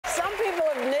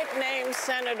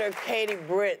Senator Katie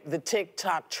Britt, the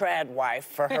TikTok trad wife,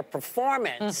 for her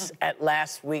performance at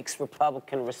last week's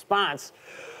Republican response,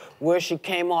 where she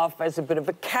came off as a bit of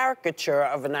a caricature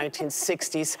of a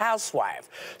 1960s housewife.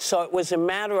 So it was a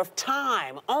matter of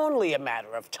time, only a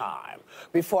matter of time,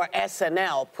 before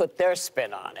SNL put their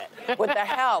spin on it, with the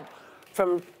help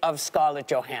of Scarlett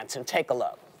Johansson. Take a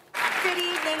look. Good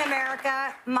evening,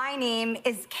 America. My name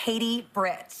is Katie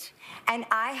Britt, and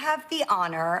I have the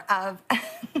honor of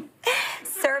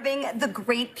serving the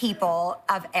great people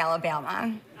of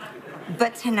Alabama.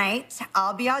 But tonight,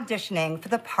 I'll be auditioning for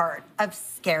the part of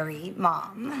Scary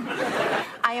Mom.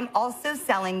 I am also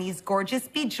selling these gorgeous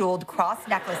bejeweled cross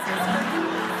necklaces for you.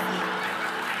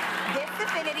 This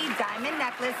Affinity diamond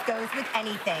necklace goes with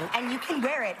anything, and you can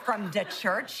wear it from the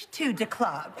church to the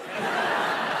club.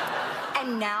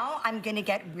 And now I'm gonna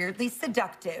get weirdly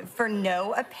seductive for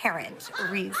no apparent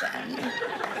reason.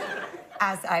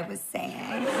 As I was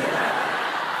saying,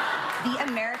 the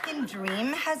American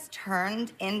dream has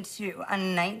turned into a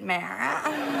nightmare.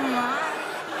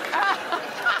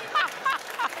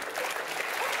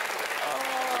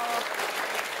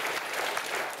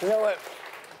 You know what?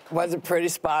 Was it pretty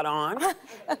spot on?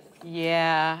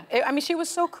 Yeah. I mean, she was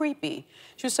so creepy.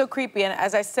 She was so creepy. And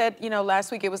as I said, you know,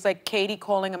 last week, it was like Katie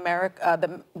calling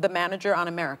America, the manager on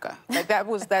America. Like it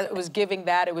was giving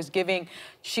that. It was giving,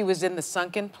 she was in the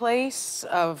sunken place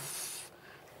of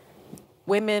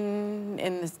women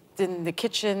in the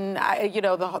kitchen. You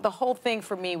know, the whole thing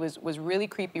for me was really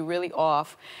creepy, really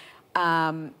off.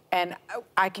 And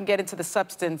I can get into the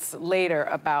substance later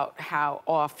about how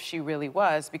off she really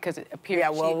was, because it appears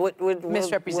she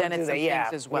misrepresented some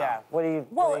things as well. Yeah. What do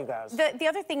you guys? The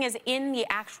other thing is, in the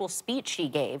actual speech she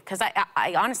gave, because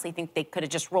I honestly think they could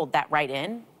have just rolled that right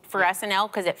in for SNL,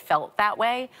 because it felt that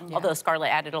way, although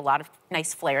Scarlett added a lot of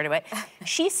nice flair to it.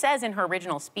 She says in her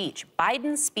original speech,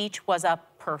 Biden's speech was a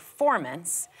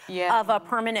performance of a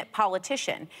permanent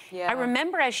politician. I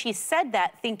remember as she said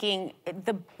that thinking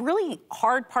the really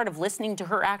hard part of listening to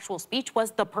her actual speech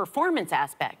was the performance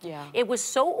aspect. It was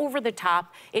so over the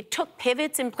top. It took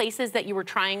pivots in places that you were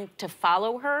trying to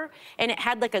follow her, and it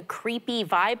had like a creepy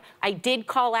vibe. I did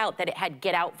call out that it had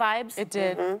Get Out vibes. It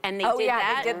did. And they did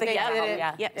that. They did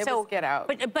it. It was Get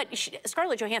Out. But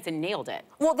Scarlett Johansson nailed it.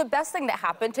 Well, the best thing that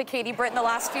happened to Katie Britt in the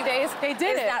last few days is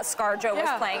that ScarJo was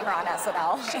playing her on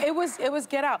SNL. It was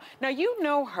Get Out. Now, you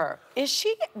know her. Is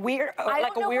she weird, like a weirdo? I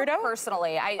don't know her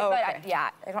personally. I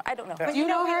don't know her. Do you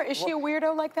know her? Is she a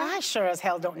weirdo like that? I sure as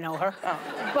hell don't know her.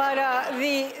 But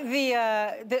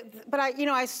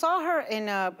I saw her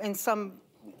in some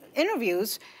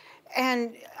interviews,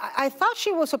 and I thought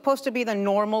she was supposed to be the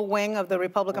normal wing of the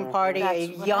Republican Party, a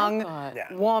young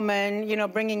woman, you know,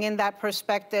 bringing in that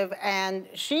perspective. And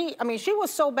she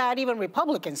was so bad, even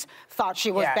Republicans thought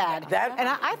she was bad. And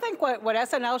I think what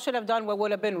SNL should have done, what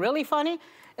would have been really funny,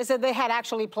 is that they had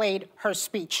actually played her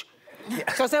speech.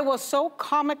 Because it was so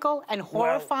comical and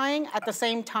horrifying at the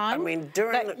same time. I mean,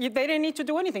 they didn't need to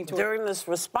do anything to it. During this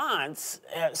response,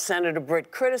 Senator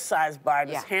Britt criticized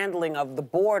Biden's handling of the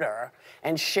border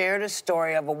and shared a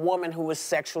story of a woman who was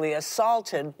sexually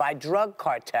assaulted by drug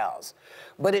cartels.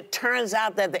 But it turns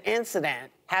out that the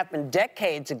incident happened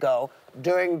decades ago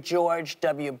during George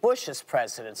W. Bush's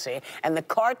presidency, and the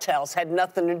cartels had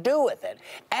nothing to do with it.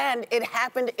 And it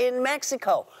happened in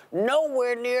Mexico,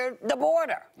 nowhere near the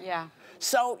border.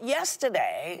 So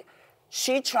yesterday,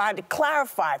 she tried to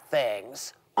clarify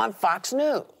things on Fox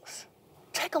News.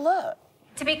 Take a look.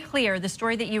 To be clear, the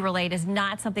story that you relayed is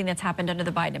not something that's happened under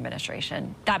the Biden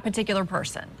administration, that particular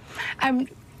person.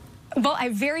 Well, I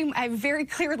very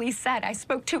clearly said I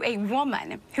spoke to a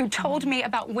woman who told me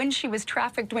about when she was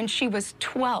trafficked when she was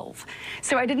 12.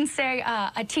 So I didn't say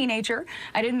a teenager.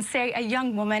 I didn't say a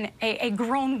young woman, a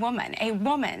grown woman, a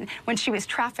woman when she was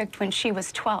trafficked when she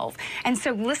was 12. And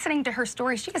so listening to her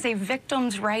story, she is a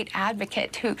victim's right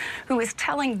advocate who is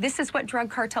telling this is what drug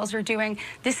cartels are doing.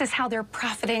 This is how they're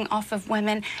profiting off of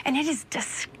women. And it is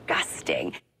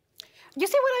disgusting. You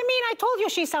see what I mean? I told you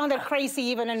she sounded crazy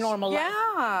even in normal life.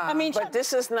 I mean, but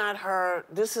this is not her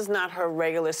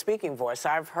regular speaking voice.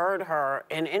 I've heard her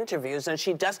in interviews, and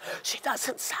she doesn't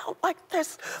sound like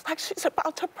this, like she's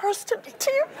about to burst into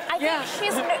tears. I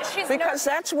think she's because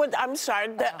that's what, I'm sorry,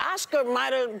 the Oscar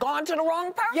might have gone to the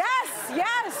wrong person.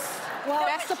 Yes. Well,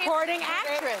 Best Supporting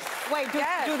Actress. Wait,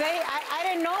 do they? I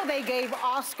didn't know they gave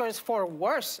Oscars for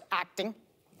worse acting.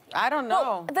 I don't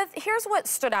know. Well, here's what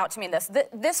stood out to me in this.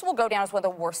 This will go down as one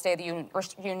of the worst State of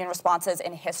the Union responses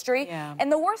in history. Yeah.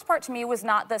 And the worst part to me was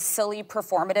not the silly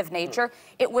performative nature.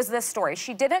 It was this story.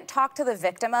 She didn't talk to the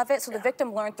victim of it, so the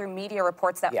victim learned through media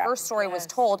reports that her story was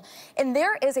told. And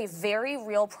there is a very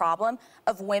real problem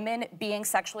of women being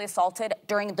sexually assaulted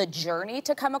during the journey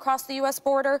to come across the U.S.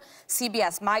 border.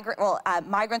 CBS,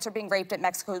 migrants are being raped at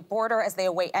Mexico's border as they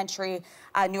await entry.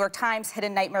 New York Times,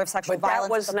 hidden nightmare of sexual violence.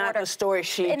 That was not the story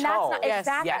she told.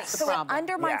 Exactly. Yes. So it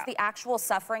undermines the actual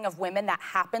suffering of women that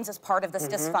happens as part of this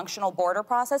dysfunctional border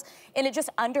process, and it just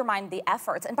undermined the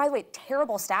efforts. And by the way,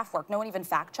 terrible staff work. No one even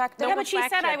fact-checked it. Yeah, but she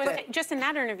said, just in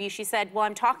that interview, she said, well,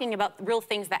 I'm talking about real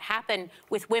things that happen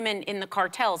with women in the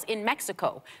cartels in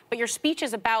Mexico, but your speech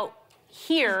is about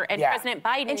here and President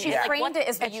Biden. And she framed it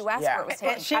as the U.S. where it was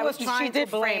taken. She was trying to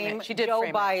blame Joe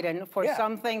Biden for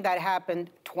something that happened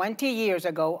 20 years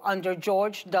ago under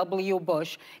George W.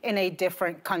 Bush in a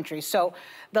different country. So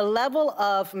the level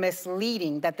of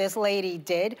misleading that this lady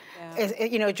did is,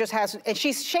 you know, just has, and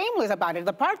she's shameless about it.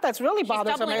 The part that's really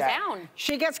bothersome is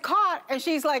she gets caught and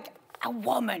she's like, a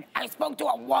woman. I spoke to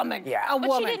a woman. A woman.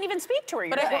 But she didn't even speak to her,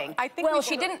 you're saying. I think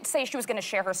she didn't say she was going to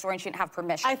share her story and she didn't have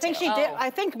permission. I think she did. I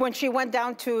think when she went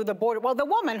down to the border, well, the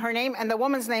woman, her name, and the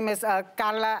woman's name is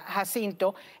Scarlett Johansson,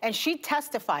 and she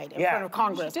testified in front of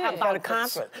Congress. About a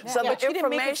conference. So the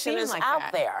information is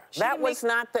out there. That was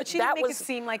not the, that was,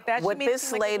 seem like that. What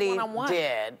this lady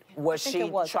did was she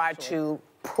tried to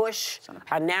push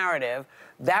a narrative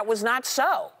that was not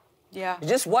so. Yeah. It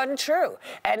just wasn't true.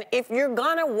 And if you're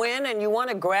gonna win and you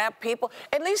wanna grab people,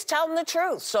 at least tell them the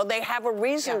truth so they have a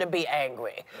reason to be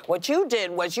angry. What you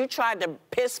did was you tried to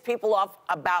piss people off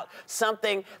about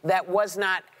something that was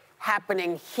not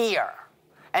happening here.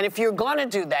 And if you're going to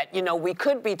do that, you know, we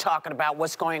could be talking about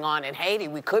what's going on in Haiti.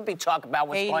 We could be talking about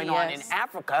what's going on in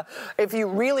Africa. If you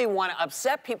really want to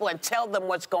upset people and tell them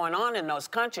what's going on in those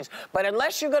countries. But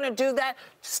unless you're going to do that,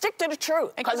 stick to the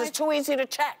truth, because it's too easy to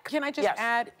check. Can I just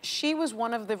add, she was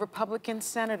one of the Republican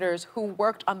senators who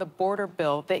worked on the border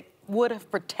bill that would have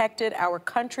protected our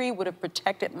country, would have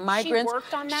protected migrants. She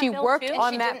worked on that bill, She worked too?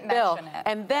 on that bill.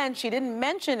 And then she didn't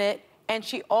mention it, and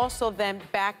she also then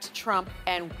backed Trump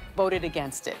and voted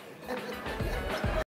against it.